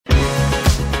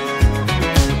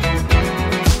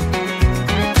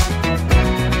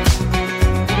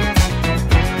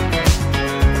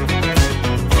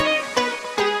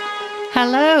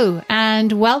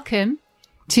and welcome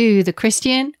to the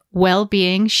Christian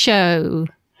Wellbeing Show.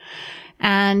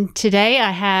 And today I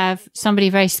have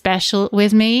somebody very special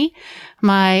with me,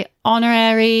 my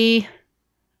honorary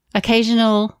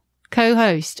occasional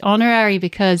co-host. Honorary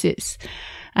because it's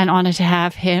an honor to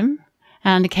have him,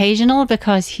 and occasional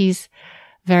because he's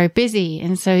very busy,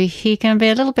 and so he can be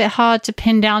a little bit hard to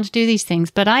pin down to do these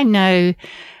things. But I know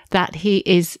that he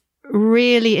is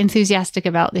really enthusiastic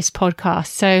about this podcast,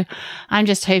 so I'm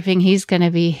just hoping he's going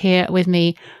to be here with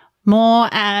me more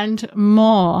and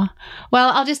more. Well,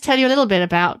 I'll just tell you a little bit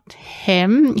about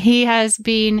him. He has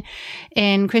been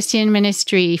in Christian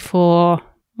ministry for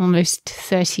almost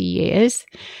 30 years.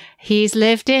 He's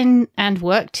lived in and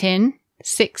worked in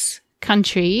 6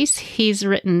 countries. He's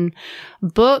written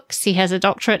books. He has a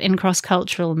doctorate in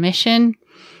cross-cultural mission.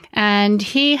 And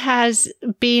he has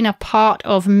been a part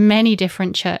of many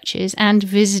different churches and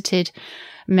visited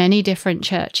many different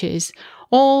churches,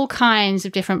 all kinds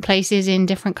of different places in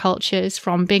different cultures,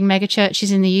 from big mega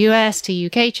churches in the US to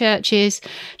UK churches,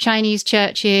 Chinese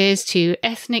churches to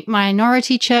ethnic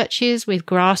minority churches with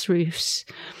grass roofs.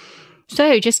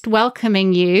 So just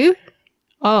welcoming you.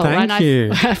 Oh, Thank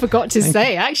you. I forgot to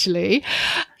say, actually,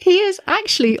 he is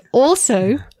actually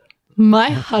also my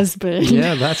husband.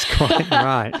 Yeah, that's quite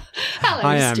right. Hello,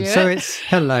 I am. Stuart. So it's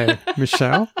hello,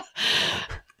 Michelle.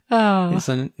 Oh.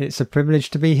 It's a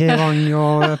privilege to be here on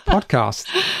your podcast.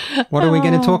 What are we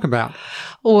going to talk about?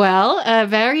 Well, a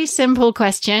very simple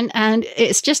question, and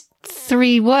it's just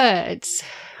 3 words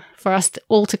for us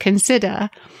all to consider.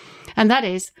 And that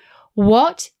is,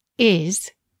 what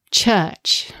is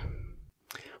church?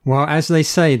 Well, as they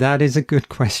say, that is a good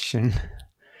question.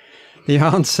 The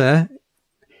answer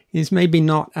is maybe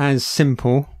not as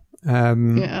simple.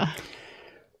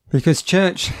 Because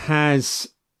church has,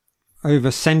 over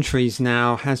centuries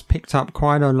now, has picked up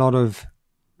quite a lot of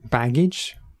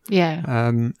baggage.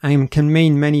 Yeah. And can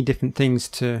mean many different things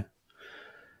to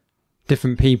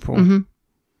different people.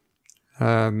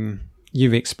 Mm-hmm.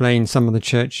 You've explained some of the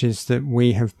churches that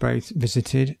we have both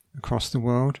visited across the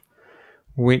world,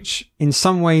 which in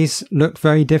some ways look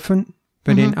very different,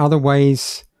 but in other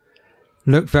ways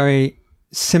look very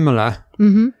similar,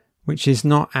 which is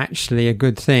not actually a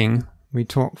good thing. We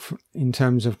talk in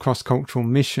terms of cross-cultural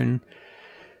mission,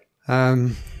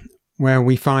 where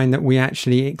we find that we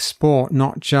actually export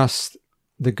not just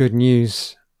the good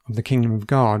news of the kingdom of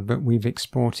God, but we've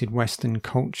exported Western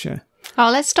culture. Oh,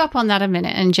 let's stop on that a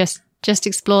minute and just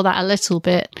explore that a little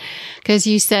bit. Because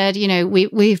you said,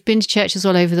 we've been to churches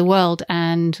all over the world,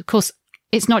 and of course,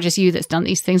 it's not just you that's done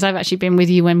these things. I've actually been with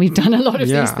you when we've done a lot of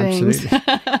these things.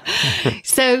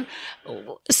 Absolutely.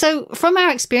 So from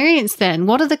our experience then,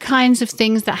 what are the kinds of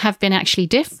things that have been actually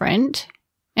different?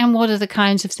 And what are the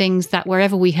kinds of things that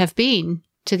wherever we have been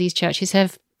to these churches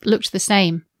have looked the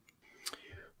same?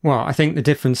 Well, I think the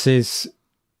difference is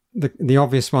the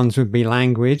obvious ones would be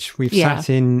language. We've sat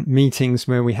in meetings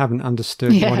where we haven't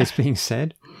understood what is being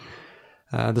said.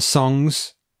 The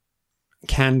songs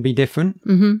can be different.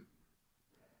 Mm-hmm.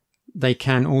 They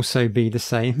can also be the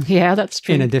same. Yeah, that's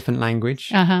true. In a different language.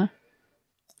 Uh-huh.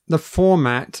 The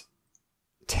format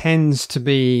tends to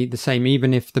be the same,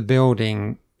 even if the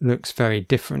building looks very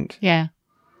different. Yeah.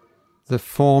 The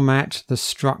format, the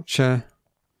structure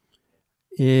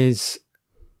is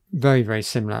very, very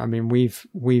similar. I mean, we've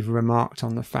remarked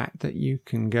on the fact that you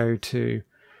can go to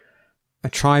a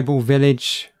tribal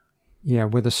village,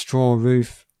 with a straw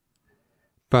roof,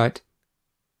 but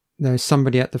there's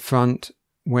somebody at the front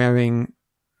wearing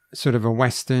sort of a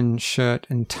Western shirt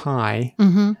and tie,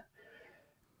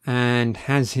 and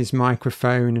has his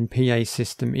microphone and PA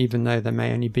system, even though there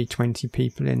may only be 20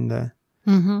 people in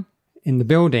the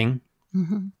building.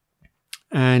 Mm-hmm.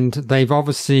 And they've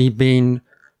obviously been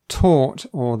taught,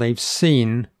 or they've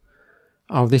seen,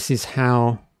 this is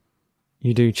how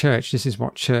you do church. This is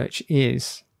what church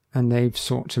is. And they've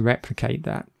sought to replicate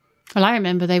that. Well, I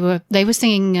remember they were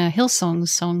singing Hillsong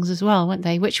songs as well, weren't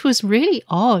they? Which was really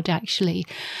odd, actually,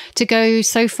 to go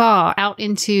so far out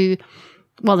into,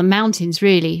 the mountains,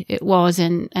 really, it was,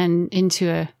 and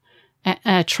into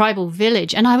a tribal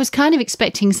village. And I was kind of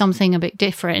expecting something a bit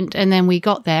different. And then we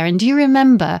got there. And do you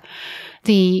remember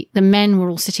the men were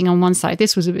all sitting on one side?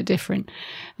 This was a bit different.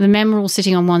 The men were all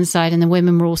sitting on one side and the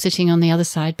women were all sitting on the other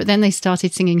side. But then they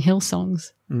started singing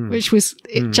Hillsongs, which was,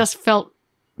 it just felt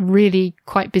really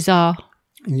quite bizarre.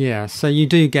 Yeah, so you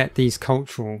do get these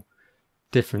cultural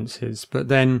differences, but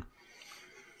then,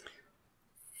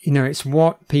 it's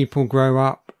what people grow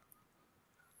up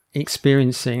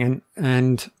experiencing.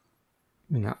 And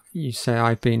you say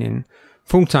I've been in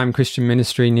full-time Christian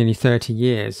ministry nearly 30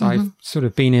 years. I've sort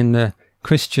of been in the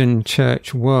Christian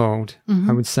church world,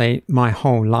 I would say my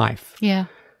whole life. Yeah.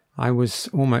 I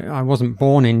wasn't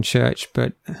born in church,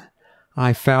 but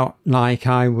I felt like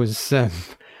I was,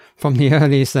 from the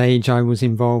earliest age, I was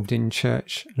involved in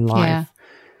church life.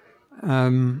 Yeah.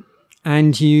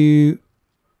 And the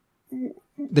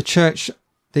church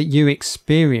that you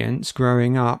experience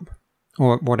growing up,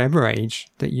 or at whatever age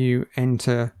that you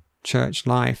enter church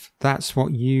life, that's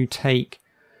what you take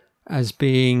as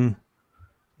being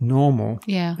normal,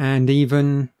 and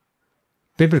even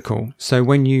biblical. So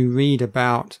when you read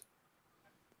about,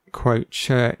 quote,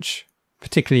 church,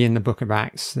 particularly in the book of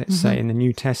Acts, let's say in the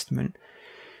New Testament,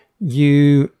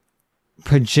 you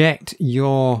project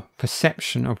your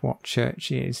perception of what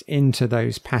church is into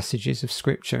those passages of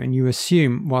scripture, and you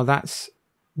assume, well, that's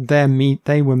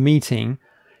they were meeting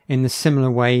in the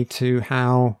similar way to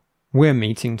how we're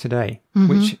meeting today,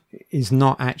 which is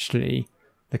not actually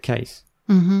the case.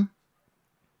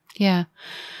 Yeah.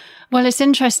 Well, it's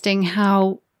interesting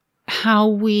how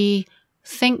we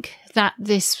think that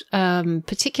this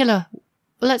particular,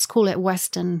 let's call it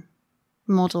Western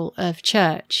model of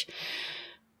church,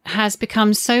 has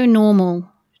become so normal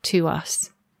to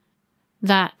us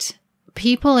that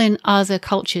people in other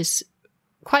cultures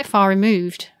quite far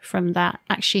removed from that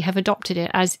actually have adopted it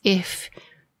as if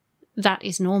that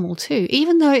is normal too,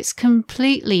 even though it's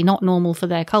completely not normal for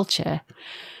their culture.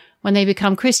 When they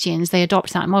become Christians, they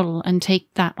adopt that model and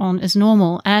take that on as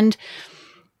normal. And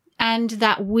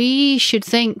that we should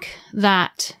think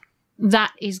that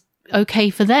that is okay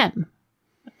for them.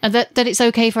 That it's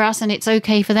okay for us and it's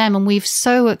okay for them. And we've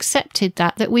so accepted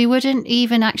that we wouldn't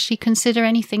even actually consider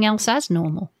anything else as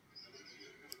normal.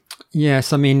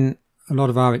 Yes, I mean, a lot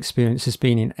of our experience has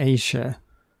been in Asia,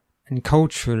 and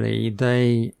culturally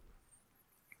they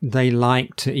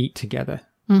like to eat together.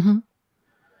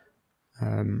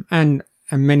 And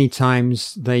many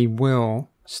times they will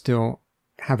still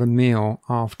have a meal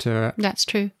after that's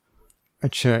true a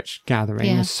church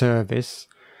gathering, a service.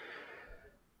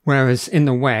 Whereas in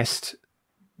the West,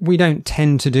 we don't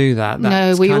tend to do that.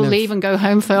 No, we all leave and go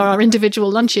home for our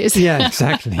individual lunches. Yeah,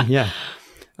 exactly. Yeah.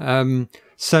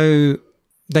 So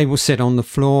they will sit on the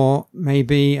floor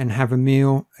maybe and have a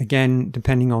meal, again,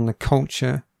 depending on the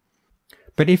culture.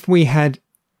 But if we had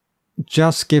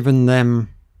just given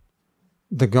them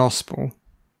the gospel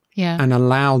and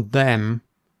allowed them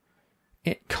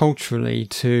culturally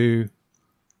to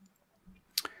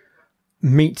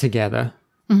meet together,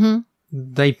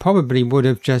 they probably would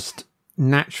have just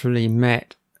naturally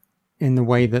met in the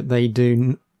way that they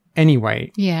do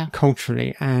anyway,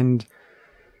 culturally. And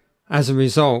as a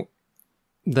result,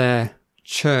 their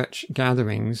church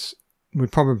gatherings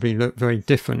would probably look very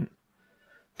different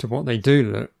to what they do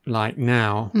look like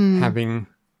now, having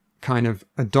kind of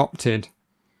adopted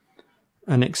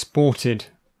an exported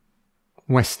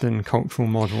Western cultural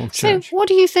model of church. So what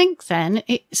do you think then?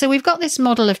 So we've got this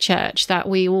model of church that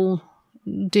we all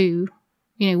do,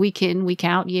 week in, week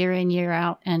out, year in, year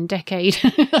out, and decade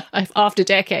after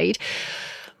decade.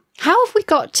 How have we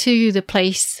got to the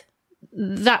place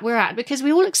that we're at? Because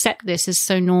we all accept this as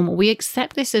so normal. We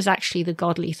accept this as actually the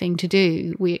godly thing to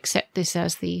do. We accept this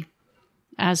as the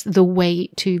way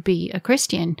to be a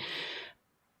Christian.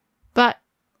 But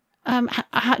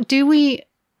do we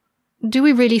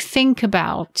really think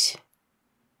about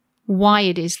why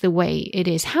it is the way it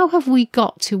is? How have we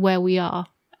got to where we are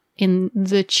in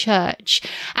the church?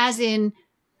 As in,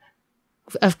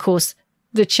 of course,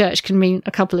 the church can mean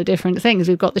a couple of different things.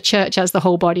 We've got the church as the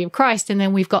whole body of Christ, and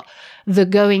then we've got the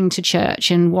going to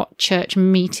church and what church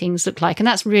meetings look like. And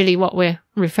that's really what we're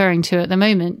referring to at the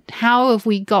moment. How have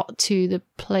we got to the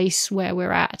place where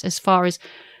we're at as far as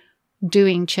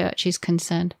doing church is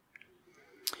concerned?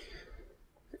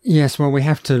 Yes, well, we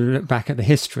have to look back at the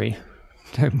history,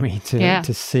 don't we,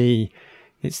 to see.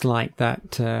 It's like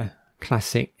that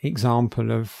classic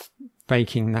example of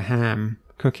baking the ham,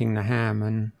 cooking the ham,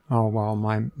 and oh well,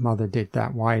 my mother did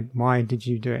that. Why did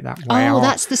you do it that way? Oh,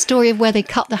 that's the story of where they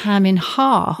cut the ham in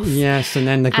half. Yes, and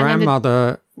then the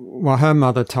grandmother, her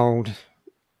mother told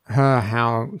her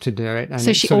how to do it, and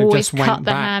so she always cut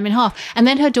the ham in half. And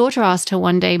then her daughter asked her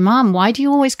one day, "Mum, why do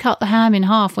you always cut the ham in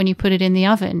half when you put it in the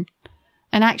oven?"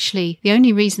 And actually, the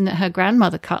only reason that her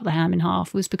grandmother cut the ham in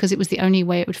half was because it was the only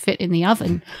way it would fit in the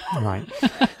oven. Right.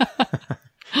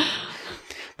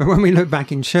 But when we look back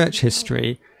in church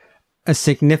history, a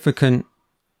significant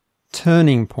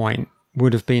turning point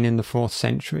would have been in the 4th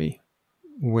century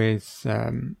with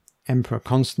Emperor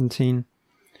Constantine,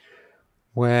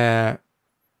 where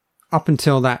up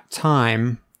until that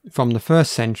time, from the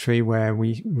 1st century, where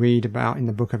we read about in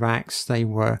the book of Acts, they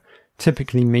were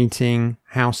typically meeting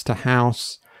house to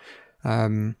house,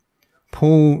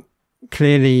 Paul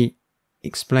clearly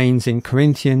explains in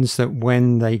Corinthians that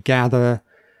when they gather,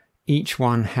 each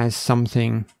one has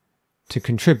something to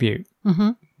contribute.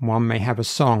 One may have a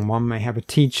song, one may have a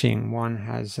teaching, one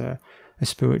has a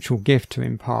spiritual gift to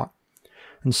impart,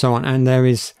 and so on. And there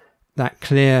is that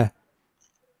clear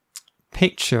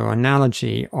picture or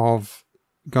analogy of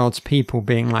God's people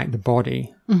being like the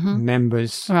body,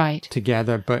 members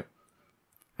together, but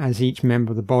as each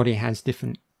member of the body has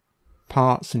different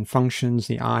parts and functions,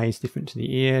 the eye is different to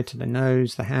the ear, to the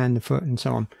nose, the hand, the foot, and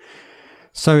so on.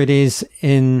 So it is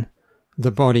in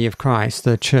the body of Christ,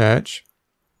 the church.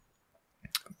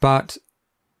 But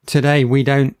today we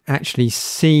don't actually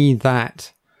see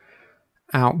that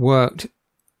outworked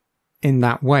in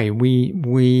that way.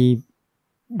 We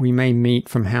may meet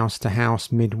from house to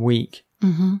house midweek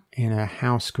in a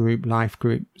house group, life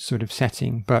group sort of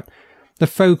setting, but the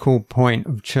focal point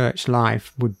of church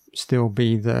life would still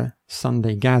be the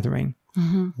Sunday gathering,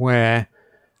 where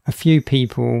a few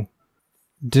people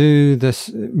do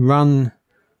this, I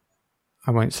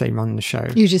won't say run the show.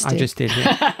 You just did. I just did,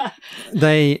 yeah.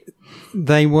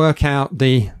 They work out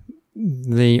the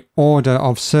order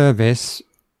of service,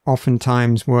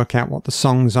 oftentimes work out what the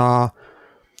songs are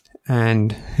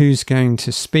and who's going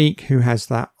to speak, who has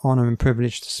that honor and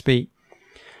privilege to speak.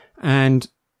 And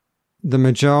the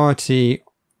majority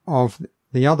of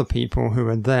the other people who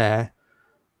are there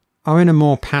are in a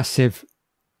more passive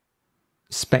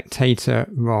spectator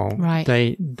role. Right.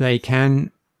 They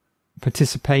can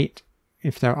participate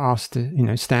if they're asked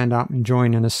to, stand up and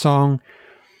join in a song.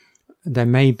 There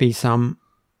may be some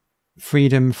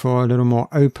freedom for a little more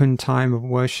open time of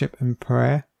worship and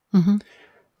prayer.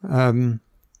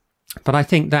 But I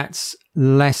think that's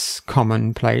less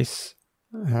commonplace.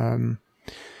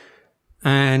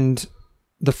 And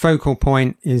the focal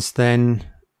point is then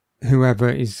whoever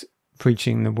is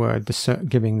preaching the word,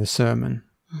 giving the sermon.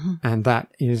 And that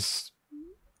is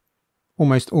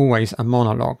almost always a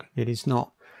monologue. It is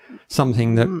not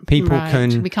something that people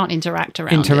we can't interact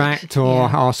around or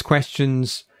ask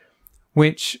questions,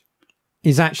 which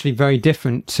is actually very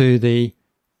different to the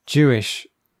Jewish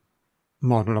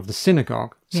model of the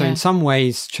synagogue. So in some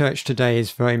ways, church today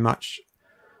is very much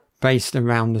based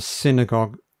around the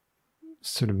synagogue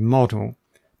sort of model.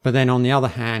 But then on the other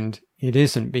hand, it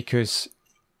isn't, because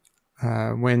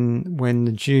when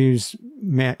the Jews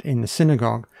met in the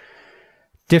synagogue,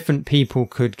 different people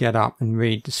could get up and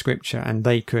read the scripture, and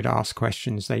they could ask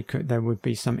questions. There would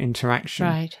be some interaction.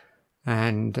 Right.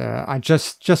 And I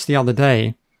just the other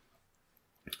day,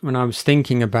 when I was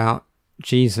thinking about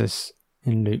Jesus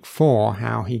in Luke 4,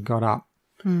 how he got up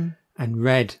and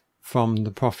read from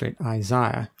the prophet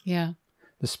Isaiah. Yeah.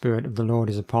 The Spirit of the Lord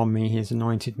is upon me. He has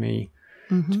anointed me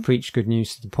to preach good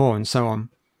news to the poor, and so on.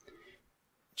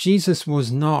 Jesus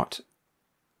was not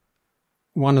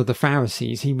one of the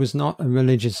Pharisees. He was not a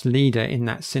religious leader in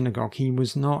that synagogue. He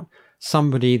was not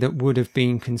somebody that would have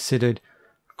been considered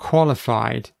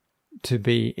qualified to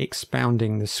be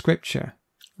expounding the scripture.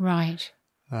 Right.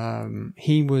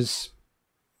 He was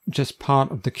just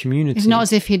part of the community. It's not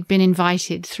as if he'd been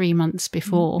invited 3 months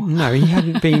before. No, he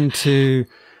hadn't been to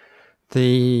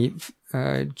the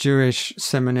Jewish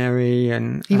seminary,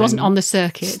 and he wasn't on the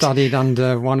circuit. Studied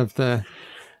under one of the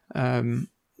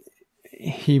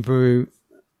Hebrew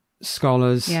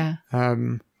scholars. Yeah.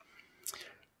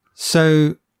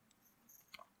 So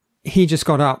he just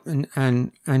got up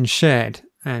and shared,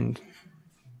 and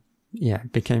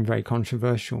it became very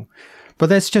controversial. But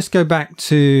let's just go back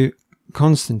to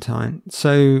Constantine.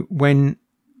 So when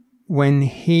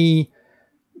he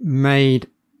made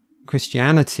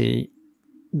Christianity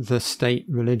the state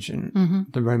religion,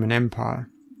 the Roman Empire,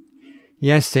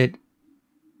 yes, it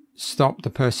stopped the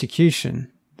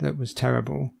persecution that was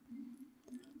terrible,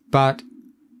 but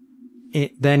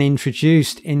it then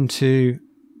introduced into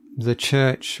the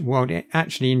church world, it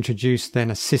actually introduced then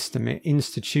a system. It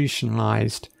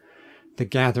institutionalized the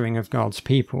gathering of God's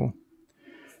people.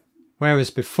 Whereas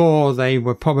before they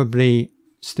were probably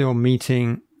still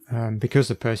meeting, because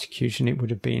of persecution, it would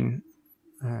have been,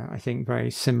 I think,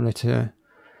 very similar to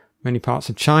many parts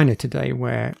of China today,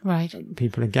 where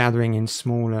people are gathering in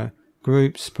smaller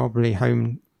groups, probably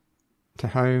home to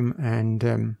home,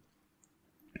 and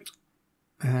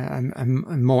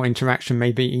more interaction,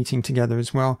 maybe eating together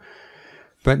as well.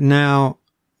 But now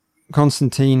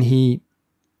Constantine, he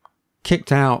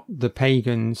kicked out the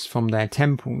pagans from their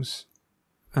temples,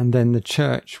 and then the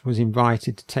church was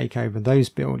invited to take over those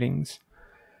buildings.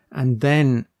 And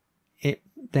then it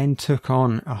then took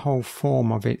on a whole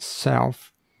form of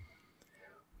itself,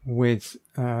 with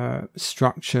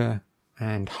structure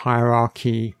and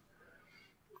hierarchy,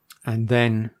 and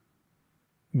then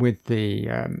with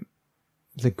the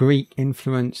Greek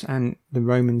influence, and the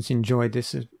Romans enjoyed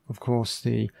this, of course,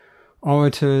 the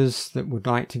orators that would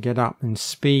like to get up and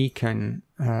speak, and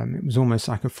it was almost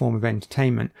like a form of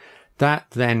entertainment. That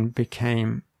then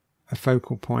became a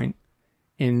focal point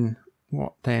in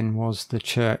what then was the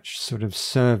church sort of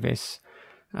service.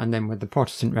 And then with the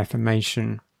Protestant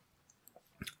Reformation,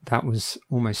 that was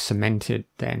almost cemented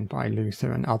then by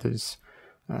Luther and others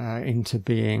into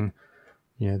being,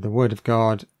 the Word of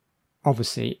God.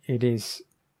 Obviously, it is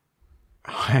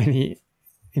highly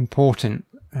important,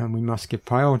 and we must give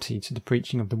priority to the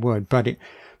preaching of the Word. But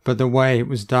the way it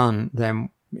was done, then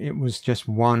it was just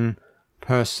one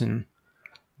person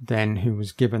then who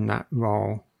was given that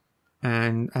role,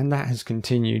 and that has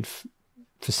continued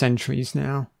for centuries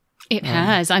now. It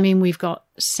has. I mean, we've got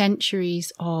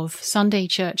centuries of Sunday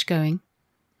church going.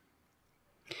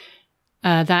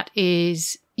 That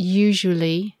is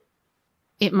usually,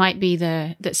 it might be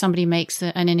that somebody makes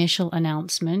an initial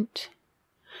announcement,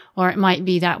 or it might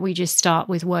be that we just start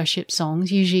with worship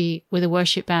songs, usually with a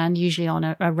worship band, usually on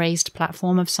a raised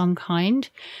platform of some kind.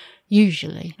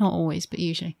 Usually, not always, but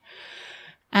usually.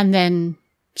 And then,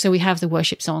 so we have the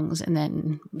worship songs, and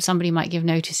then somebody might give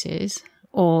notices,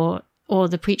 or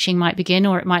the preaching might begin,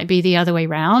 or it might be the other way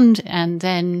round. And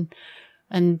then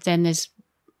there's,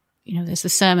 there's the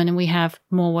sermon, and we have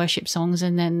more worship songs,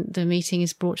 and then the meeting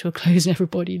is brought to a close and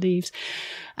everybody leaves.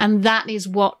 And that is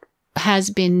what has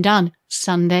been done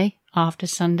Sunday after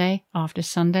Sunday after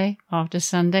Sunday after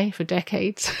Sunday for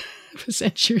decades, for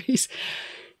centuries.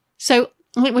 So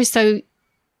we're so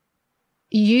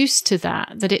used to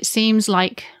that it seems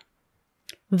like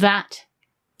that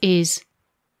is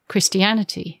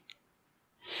Christianity.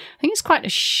 I think it's quite a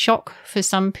shock for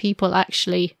some people,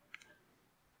 actually,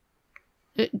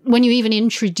 when you even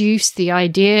introduce the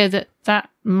idea that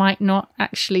might not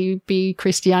actually be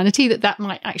Christianity, that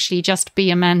might actually just be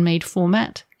a man-made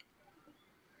format.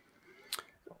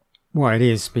 Well, it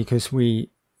is, because we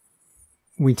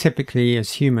typically,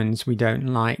 as humans, we don't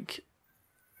like,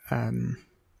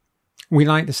 we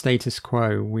like the status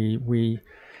quo.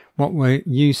 What we're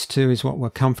used to is what we're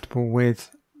comfortable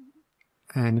with.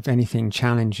 And if anything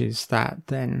challenges that,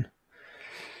 then,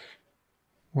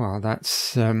 well,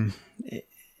 that's,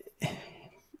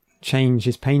 change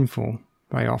is painful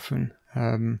very often.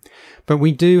 But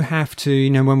we do have to,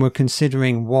 when we're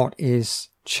considering what is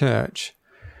church,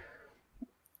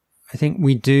 I think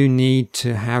we do need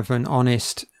to have an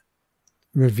honest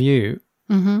review.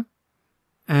 Mm-hmm.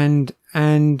 And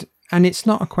it's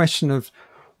not a question of,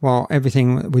 well,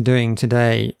 everything that we're doing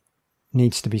today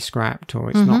needs to be scrapped, or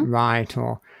it's not right,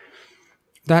 or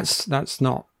that's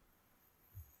not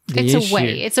the issue.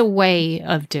 It's a way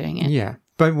of doing it. Yeah.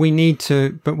 But we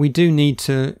do need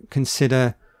to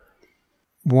consider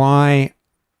why,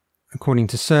 according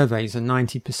to surveys, are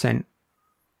 90%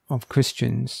 of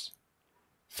Christians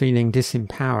feeling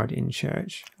disempowered in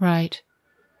church. Right.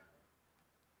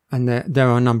 And there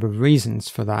are a number of reasons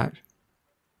for that.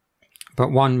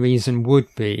 But one reason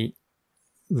would be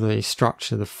the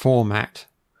structure, the format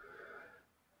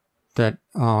that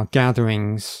our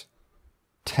gatherings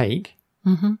take.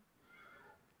 Mm-hmm.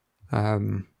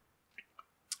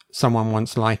 Someone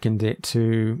once likened it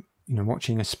to,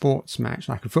 watching a sports match,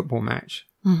 like a football match,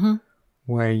 mm-hmm.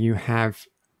 where you have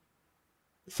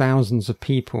thousands of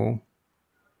people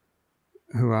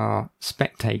who are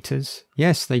spectators.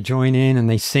 Yes, they join in and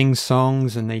they sing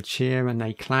songs and they cheer and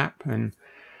they clap, and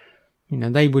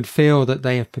they would feel that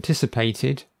they have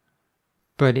participated,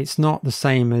 but it's not the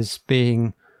same as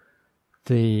being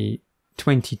the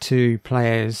 22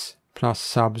 players plus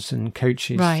subs and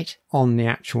coaches right. on the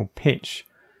actual pitch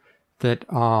that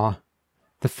are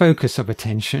the focus of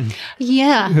attention.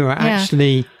 Yeah. Who are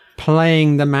actually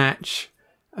playing the match.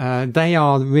 They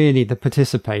are really the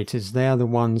participators. They are the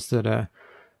ones that are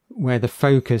where the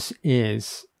focus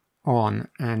is on,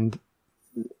 and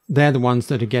they're the ones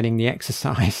that are getting the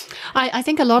exercise. I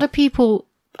think a lot of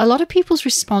people's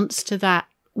response to that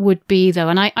would be, though,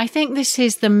 and I think this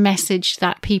is the message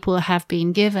that people have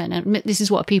been given, and this is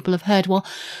what people have heard. Well,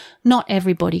 not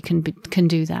everybody can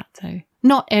do that, though.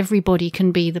 Not everybody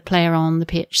can be the player on the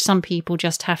pitch. Some people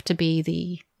just have to be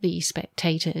the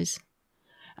spectators.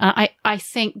 I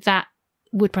think that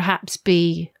would perhaps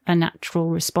be a natural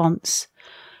response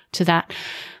to that.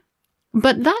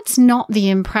 But that's not the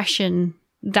impression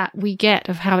that we get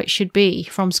of how it should be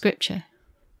from Scripture.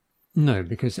 No,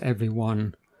 because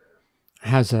everyone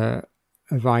has a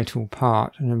vital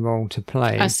part and a role to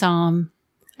play. A psalm,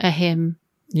 a hymn,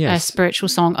 yes. A spiritual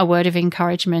song, a word of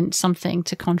encouragement, something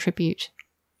to contribute.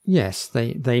 Yes,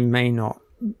 they may not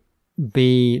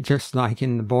be, just like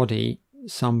in the body,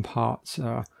 some parts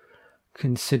are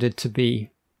considered to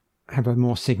have a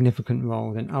more significant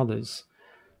role than others.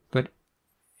 But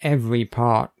every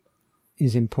part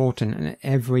is important, and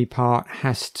every part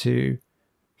has to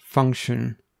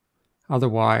function.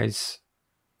 Otherwise,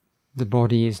 the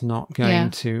body is not going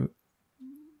to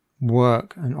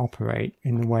work and operate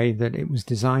in the way that it was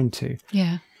designed to.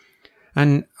 Yeah.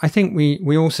 And I think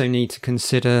we also need to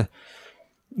consider,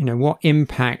 what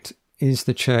impact is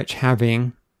the church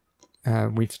having?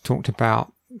 We've talked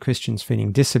about Christians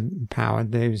feeling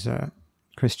disempowered. Those are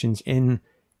Christians in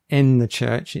the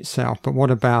church itself. But what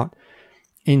about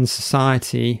in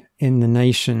society, in the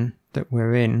nation that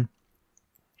we're in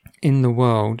the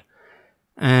world?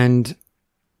 And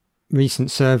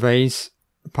recent surveys,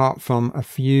 apart from a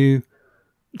few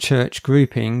church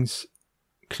groupings,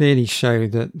 clearly show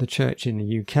that the church in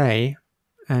the UK,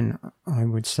 and I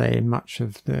would say much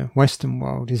of the Western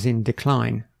world, is in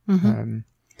decline. Mm-hmm.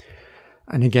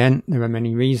 And again, there are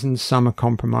many reasons. Some are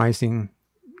compromising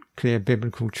clear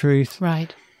biblical truth.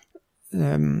 Right.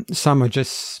 Some are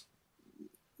just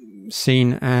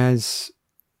seen as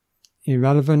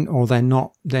irrelevant, or they're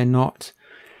not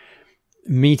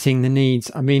meeting the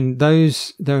needs. I mean,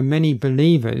 there are many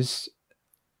believers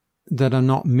that are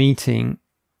not meeting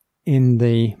in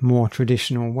the more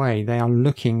traditional way. They are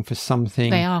looking for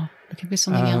something. They are looking for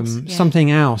something else. Yeah.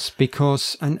 Something else,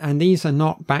 because and these are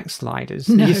not backsliders.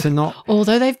 No. These are not.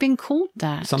 Although they've been called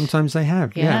that. Sometimes they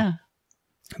have. Yeah.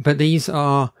 But these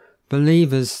are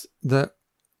believers that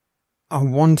are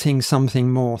wanting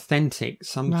something more authentic,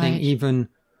 something even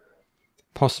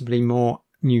possibly more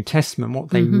New Testament, what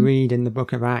they read in the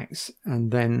book of Acts,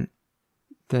 and then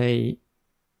they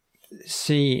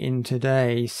see in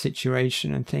today's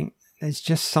situation and think there's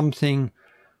just something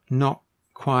not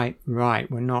quite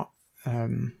right. We're not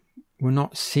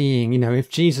seeing, if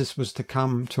Jesus was to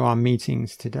come to our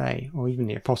meetings today, or even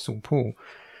the Apostle Paul,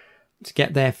 to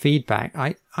get their feedback,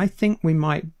 I think we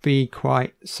might be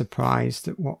quite surprised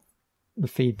at what the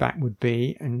feedback would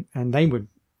be, and they would,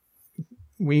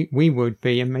 we would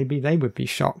be, and maybe they would be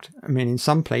shocked. I mean, in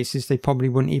some places they probably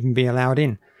wouldn't even be allowed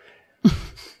in.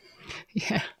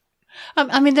 Yeah.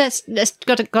 I mean, there's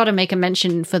got to make a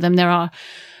mention for them. There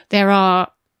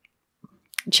are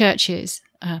churches,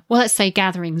 let's say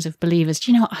gatherings of believers.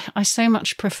 Do you know, I so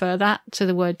much prefer that to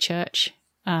the word church.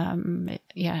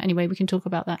 Anyway, we can talk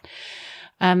about that.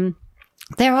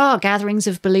 There are gatherings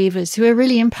of believers who are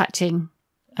really impacting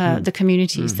the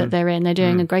communities that they're in. They're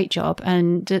doing a great job,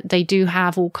 and they do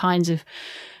have all kinds of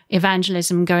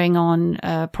evangelism going on,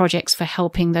 projects for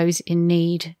helping those in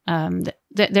need.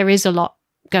 There is a lot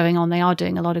going on. They are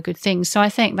doing a lot of good things. So I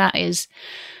think that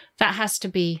has to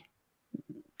be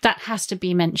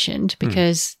mentioned,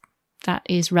 because that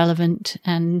is relevant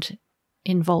and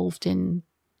involved in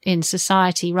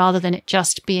society, rather than it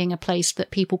just being a place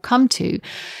that people come to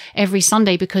every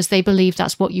Sunday because they believe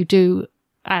that's what you do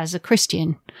as a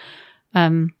Christian.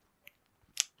 And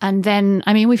then,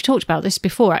 I mean, we've talked about this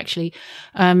before, actually.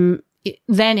 Then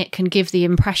it can give the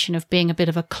impression of being a bit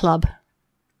of a club,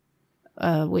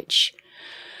 which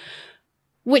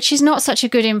is not such a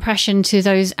good impression to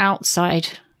those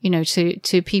outside,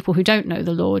 to people who don't know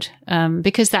the Lord,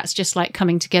 because that's just like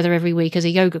coming together every week as a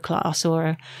yoga class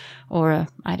or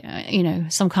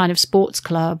some kind of sports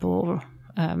club or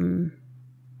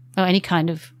any kind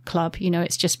of club.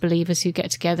 It's just believers who get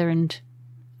together and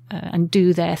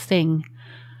do their thing,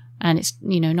 and it's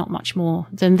not much more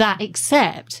than that,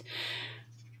 except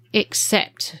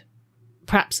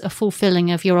perhaps a fulfilling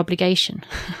of your obligation,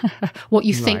 what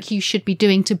you think you should be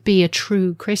doing to be a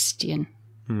true Christian.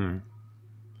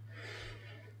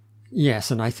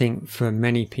 Yes, and I think for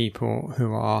many people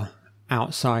who are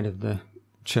outside of the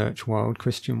church world,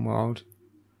 Christian world,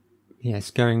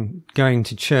 yes, going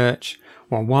to church,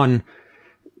 well, one,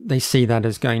 they see that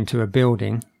as going to a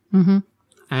building,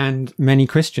 and many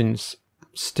Christians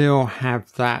still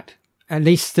have that, at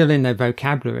least still in their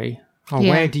vocabulary.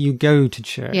 Where do you go to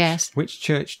church? Yes. Which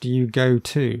church do you go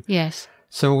to? Yes.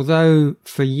 So although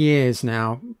for years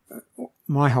now,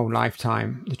 my whole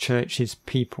lifetime, the church is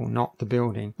people, not the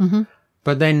building.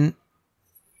 But then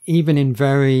even in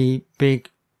very big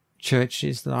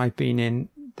churches that I've been in,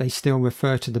 they still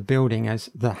refer to the building as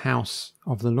the house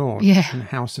of the Lord and the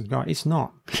house of God. It's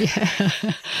not.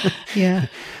 Yeah.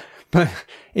 But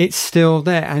it's still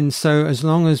there. And so as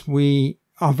long as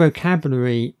our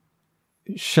vocabulary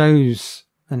shows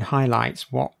and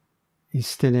highlights what is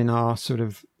still in our sort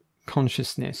of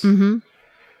consciousness.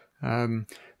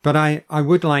 But I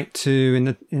would like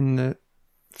to, in the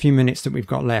few minutes that we've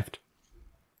got left,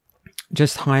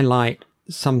 just highlight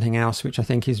something else which I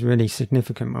think is really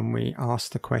significant when we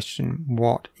ask the question,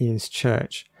 what is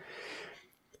church?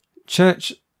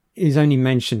 Church is only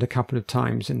mentioned a couple of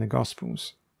times in the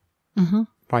Gospels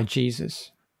by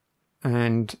Jesus.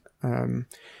 And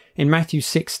in Matthew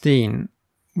 16,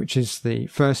 which is the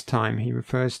first time he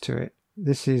refers to it,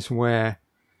 this is where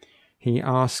he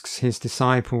asks his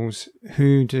disciples,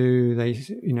 who do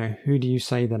you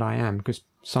say that I am? Because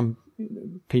some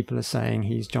people are saying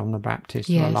he's John the Baptist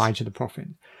or Elijah the prophet.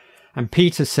 And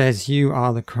Peter says, you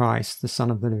are the Christ, the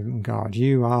Son of the living God.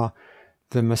 You are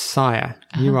the Messiah.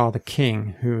 You are the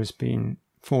King who has been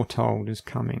foretold as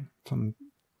coming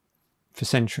for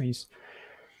centuries.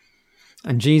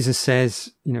 And Jesus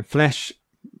says,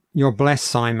 you're blessed,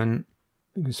 Simon,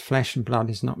 because flesh and blood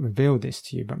has not revealed this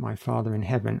to you, but my Father in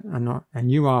heaven.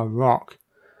 And you are a rock,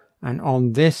 and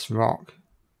on this rock,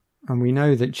 and we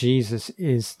know that Jesus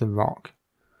is the rock.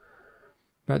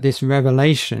 But this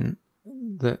revelation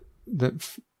that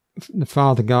the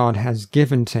Father God has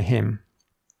given to him,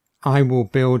 I will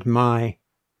build my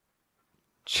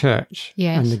church,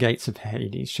 and the gates of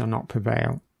Hades shall not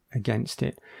prevail against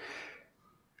it.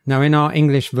 Now, in our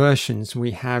English versions,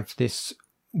 we have this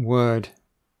word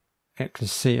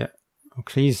ecclesia,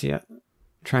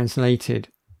 translated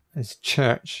as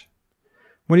church.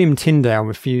 William Tyndale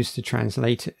refused to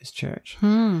translate it as church.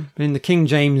 But in the King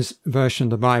James version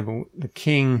of the Bible, the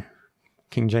King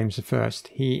James I,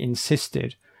 he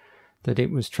insisted that it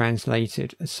was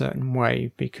translated a certain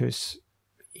way because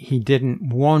he didn't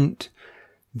want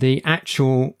the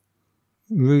actual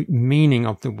root meaning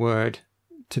of the word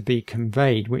to be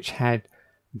conveyed, which had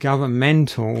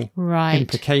governmental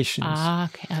implications.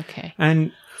 Okay.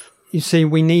 And you see,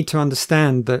 we need to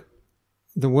understand that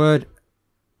the word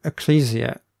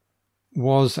ecclesia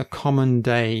was a common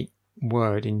day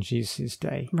word in Jesus'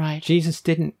 day. Right. Jesus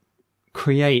didn't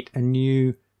create a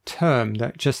new term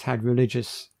that just had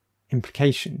religious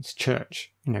implications,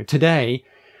 church. Today,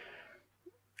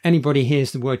 anybody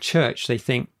hears the word church, they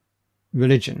think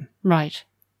religion. Right.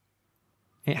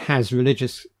 It has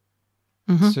religious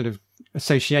sort of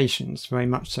associations, very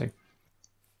much so.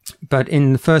 But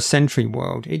in the first century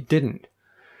world, it didn't.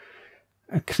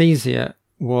 Ecclesia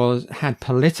had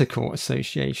political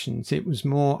associations. It was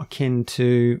more akin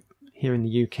to, here in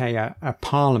the UK, a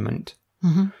parliament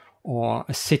or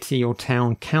a city or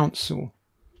town council,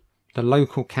 the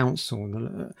local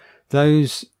council,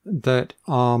 those that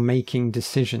are making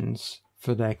decisions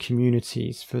for their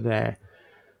communities, for their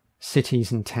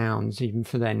cities and towns, even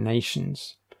for their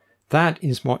nations. That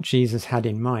is what Jesus had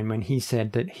in mind when he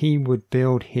said that he would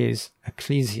build his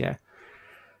ecclesia.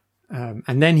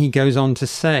 And then he goes on to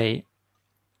say,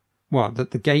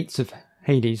 that the gates of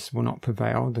Hades will not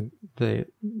prevail. The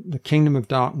kingdom of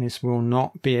darkness will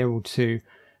not be able to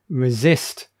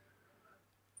resist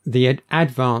the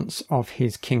advance of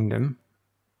his kingdom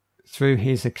through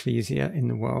his ecclesia in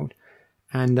the world.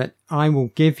 And that I will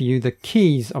give you the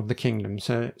keys of the kingdom.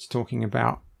 So it's talking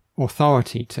about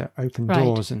authority to open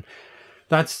doors. And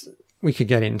we could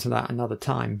get into that another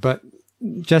time. But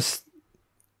just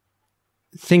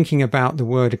thinking about the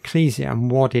word ecclesia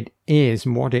and what it is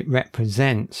and what it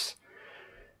represents,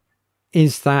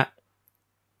 is that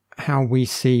how we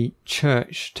see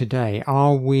church today?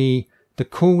 Are we the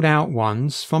called out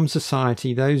ones from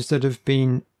society, those that have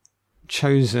been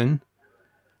chosen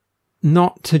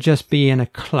not to just be in a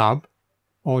club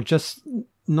or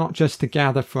not just to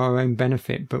gather for our own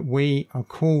benefit, but we are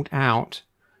called out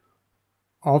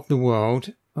of the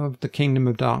world, of the kingdom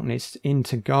of darkness,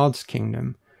 into God's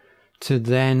kingdom, to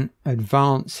then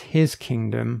advance his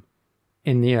kingdom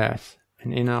in the earth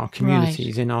and in our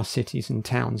communities, in our cities and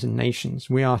towns and nations.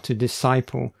 We are to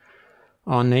disciple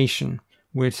our nation.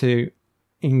 We're to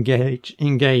engage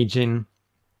in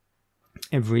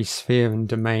every sphere and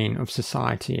domain of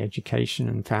society, education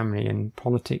and family and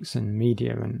politics and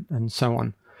media and so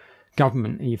on,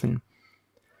 government even.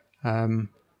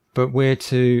 But we're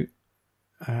to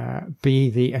be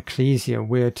the ecclesia.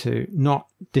 We're to not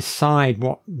decide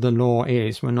what the law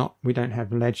is. We don't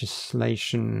have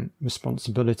legislation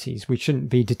responsibilities. We shouldn't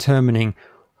be determining,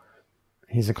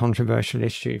 here's a controversial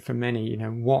issue for many,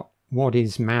 what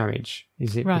is marriage?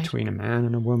 Is it between a man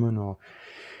and a woman? Or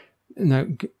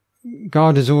no,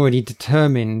 God has already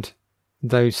determined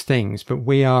those things, but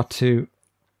we are to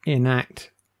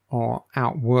enact or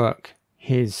outwork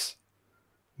his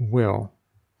will.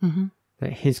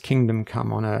 That his kingdom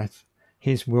come on earth,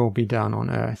 his will be done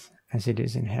on earth as it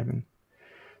is in heaven.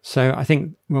 So I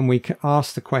think when we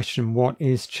ask the question, what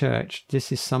is church?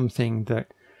 This is something that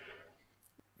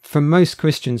for most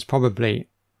Christians probably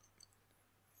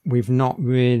we've not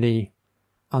really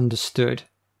understood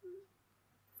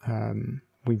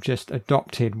We've just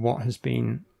adopted what has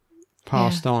been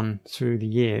passed on through the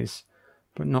years,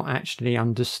 but not actually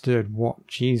understood what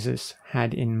Jesus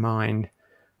had in mind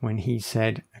when he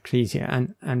said ecclesia.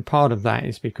 And part of that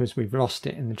is because we've lost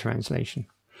it in the translation.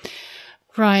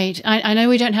 Right. I know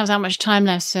we don't have that much time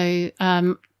left, so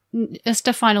just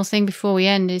a final thing before we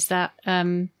end is that,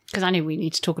 because I know we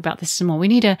need to talk about this some more, we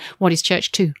need a What is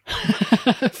Church 2?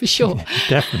 For sure. Yeah,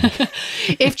 definitely.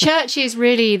 If church is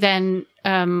really then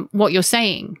what you're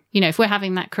saying, if we're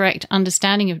having that correct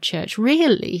understanding of church,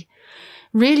 really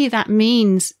that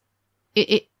means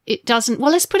it doesn't.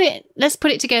 Well, let's put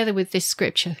it together with this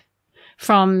scripture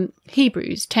from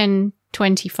Hebrews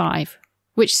 10:25,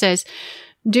 which says,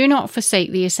 "Do not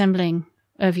forsake the assembling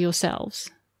of yourselves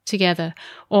together,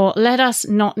 or let us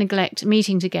not neglect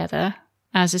meeting together,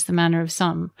 as is the manner of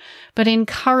some, but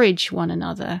encourage one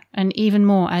another, and even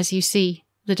more as you see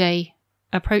the day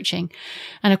approaching."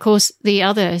 And of course, the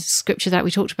other scripture that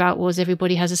we talked about was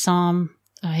everybody has a psalm,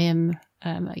 a hymn,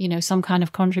 some kind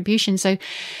of contribution. So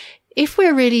if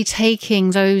we're really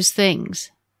taking those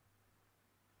things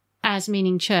as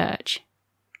meaning church,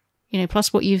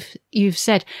 plus what you've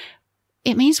said,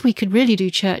 it means we could really do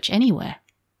church anywhere.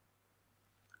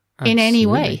 Absolutely. In any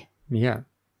way. Yeah,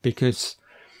 because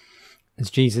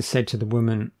as Jesus said to the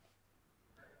woman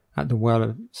at the well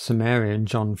of Samaria in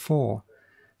John 4,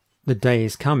 the day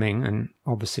is coming, and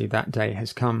obviously that day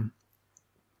has come.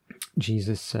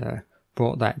 Jesus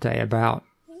brought that day about,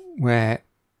 where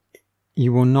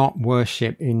you will not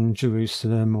worship in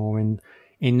Jerusalem or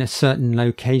in a certain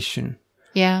location.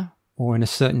 Yeah. Or in a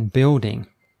certain building.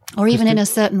 Or even in a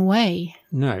certain way.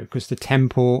 No, because the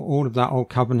temple, all of that old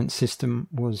covenant system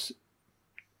was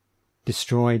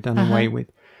destroyed, done away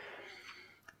with.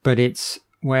 But it's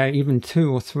where even 2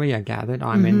 or 3 are gathered,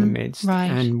 I'm in the midst. Right.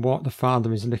 And what the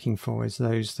Father is looking for is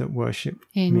those that worship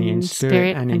me in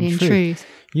spirit and in truth.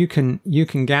 You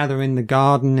can gather in the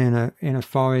garden, in a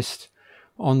forest,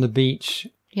 on the beach,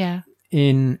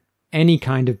 in any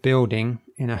kind of building,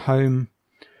 in a home.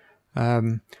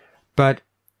 But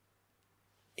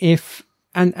if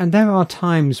and there are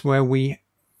times where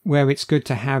it's good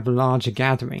to have larger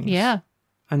gatherings. Yeah.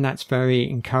 And that's very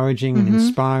encouraging and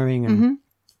inspiring,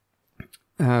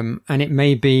 and it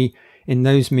may be in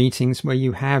those meetings where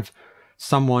you have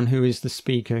someone who is the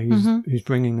speaker who's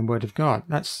bringing the word of God.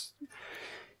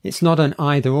 It's not an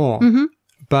either or,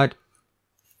 but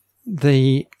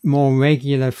the more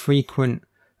regular, frequent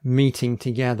meeting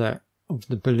together of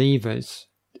the believers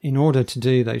in order to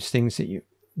do those things that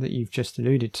you've just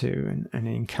alluded to, and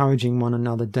encouraging one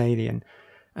another daily,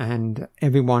 and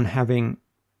everyone having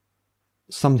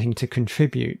something to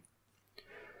contribute,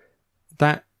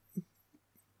 that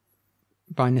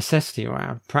by necessity or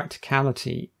out of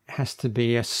practicality has to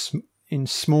be in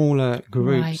smaller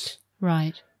groups.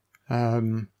 Right.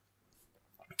 And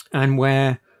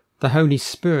where the Holy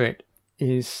Spirit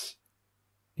is,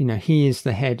 he is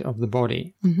the head of the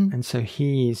body. And so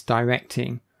he is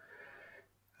directing.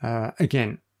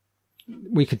 Again,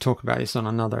 we could talk about this on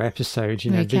another episode,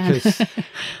 because,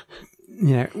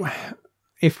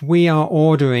 if we are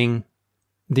ordering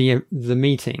the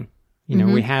meeting,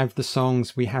 we have the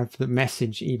songs, we have the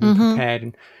message even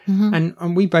prepared,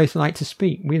 and we both like to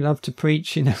speak. We love to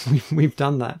preach, we've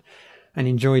done that and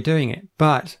enjoy doing it.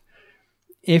 But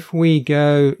if we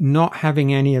go not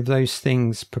having any of those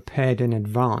things prepared in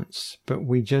advance, but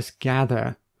we just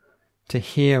gather to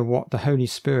hear what the Holy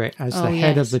Spirit, as the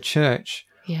head of the church,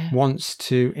 wants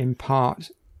to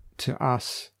impart to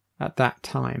us at that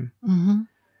time,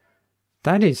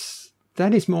 that is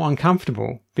more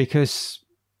uncomfortable, because,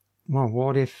 well,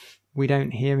 what if we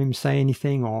don't hear him say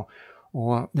anything, or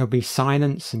there'll be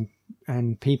silence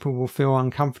and people will feel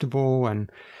uncomfortable,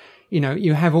 and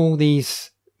you have all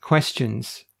these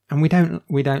questions, and we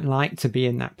don't like to be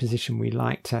in that position. We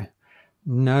like to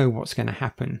know what's going to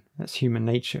happen. That's human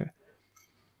nature.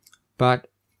 But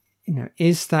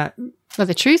is that, well,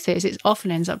 the truth is it often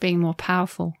ends up being more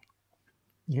powerful,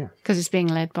 because it's being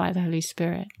led by the Holy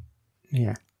Spirit.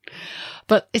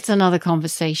 But it's another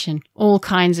conversation.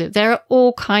 There are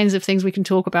all kinds of things we can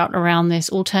talk about around this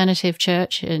alternative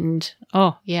church, and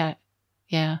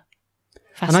fascinating.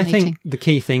 And I think the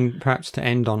key thing perhaps to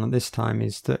end on at this time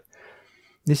is that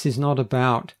this is not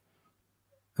about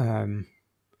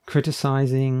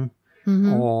criticizing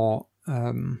or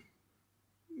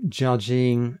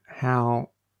judging how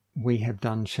we have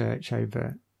done church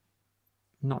over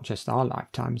not just our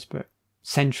lifetimes, but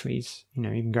centuries,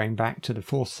 even going back to the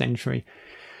 4th century.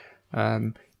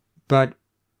 But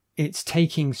it's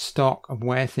taking stock of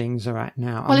where things are at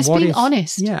now. Well, it's being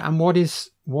honest. Yeah, and what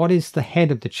is the head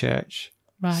of the church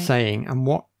saying, and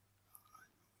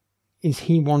is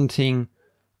he wanting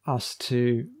us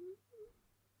to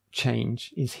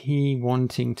change? Is he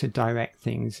wanting to direct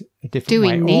things a different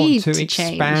way, need or to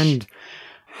change? expand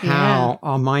how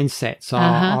our mindsets,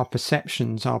 our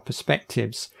perceptions, our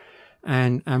perspectives,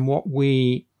 and what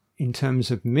we, in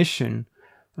terms of mission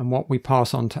and what we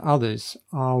pass on to others,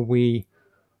 are we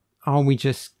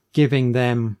just giving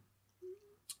them,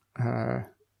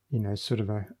 sort of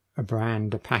a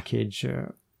brand, a package?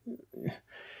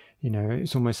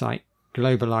 It's almost like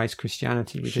globalized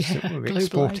Christianity. We just we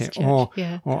export it, or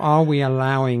are we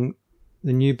allowing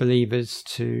the new believers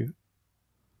to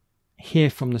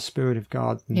hear from the Spirit of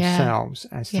God themselves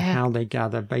as to how they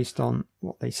gather based on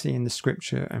what they see in the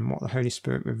Scripture and what the Holy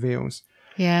Spirit reveals?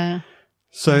 Yeah.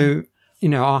 So,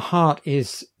 our heart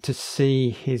is to see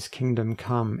His kingdom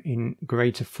come in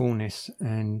greater fullness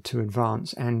and to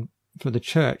advance, and for the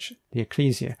church, the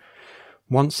ecclesia,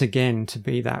 once again to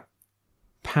be that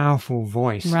powerful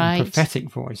voice, and prophetic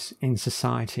voice in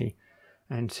society.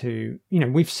 And to,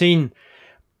 we've seen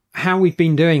how we've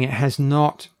been doing it has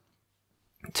not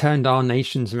turned our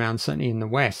nations around, certainly in the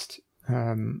West.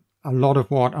 A lot of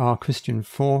what our Christian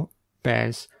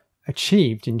forebears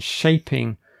achieved in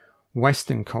shaping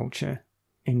Western culture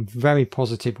in very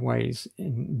positive ways,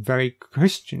 in very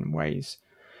Christian ways,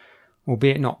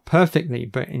 albeit not perfectly,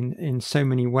 but in so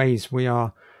many ways we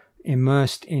are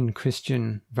immersed in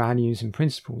Christian values and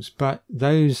principles, but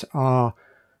those are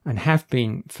and have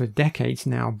been for decades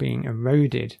now being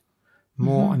eroded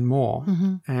more and more.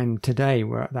 And today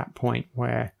we're at that point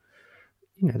where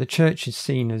the church is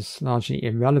seen as largely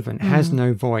irrelevant, has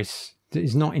no voice,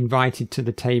 is not invited to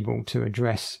the table to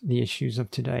address the issues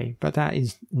of today. But that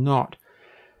is not,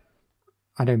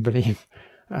 I don't believe,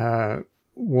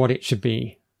 what it should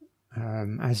be.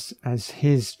 As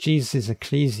Jesus'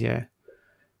 ecclesia,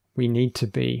 we need to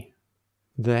be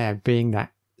there, being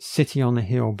that city on the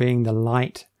hill, being the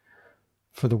light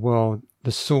for the world,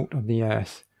 the salt of the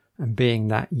earth, and being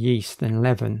that yeast and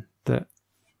leaven that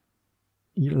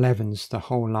leavens the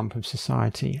whole lump of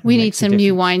society. We need some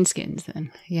new wineskins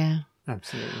then. Yeah.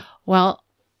 Absolutely. Well,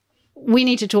 we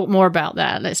need to talk more about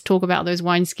that. Let's talk about those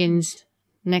wineskins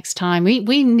next time.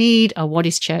 We need a What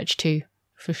is Church too,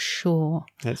 for sure.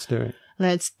 Let's do it.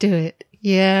 Let's do it.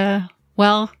 Yeah.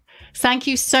 Well, thank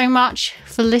you so much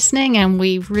for listening, and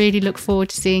we really look forward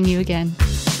to seeing you again.